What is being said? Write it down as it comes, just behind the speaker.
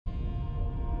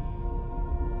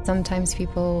Sometimes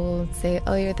people will say,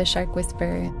 oh, you're the shark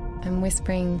whisperer. I'm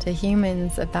whispering to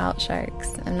humans about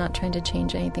sharks. I'm not trying to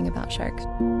change anything about sharks.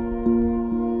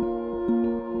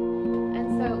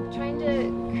 And so trying to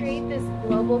create this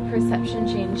global perception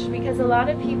change, because a lot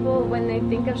of people, when they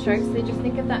think of sharks, they just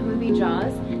think of that movie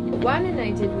Jaws. What Juan and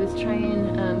I did was try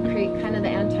and create kind of the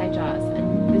anti-Jaws.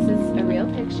 And this is a real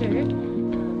picture.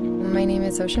 My name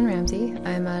is Ocean Ramsey.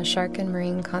 I'm a shark and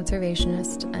marine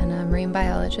conservationist and a marine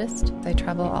biologist. I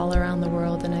travel all around the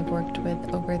world and I've worked with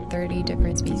over 30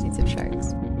 different species of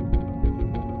sharks.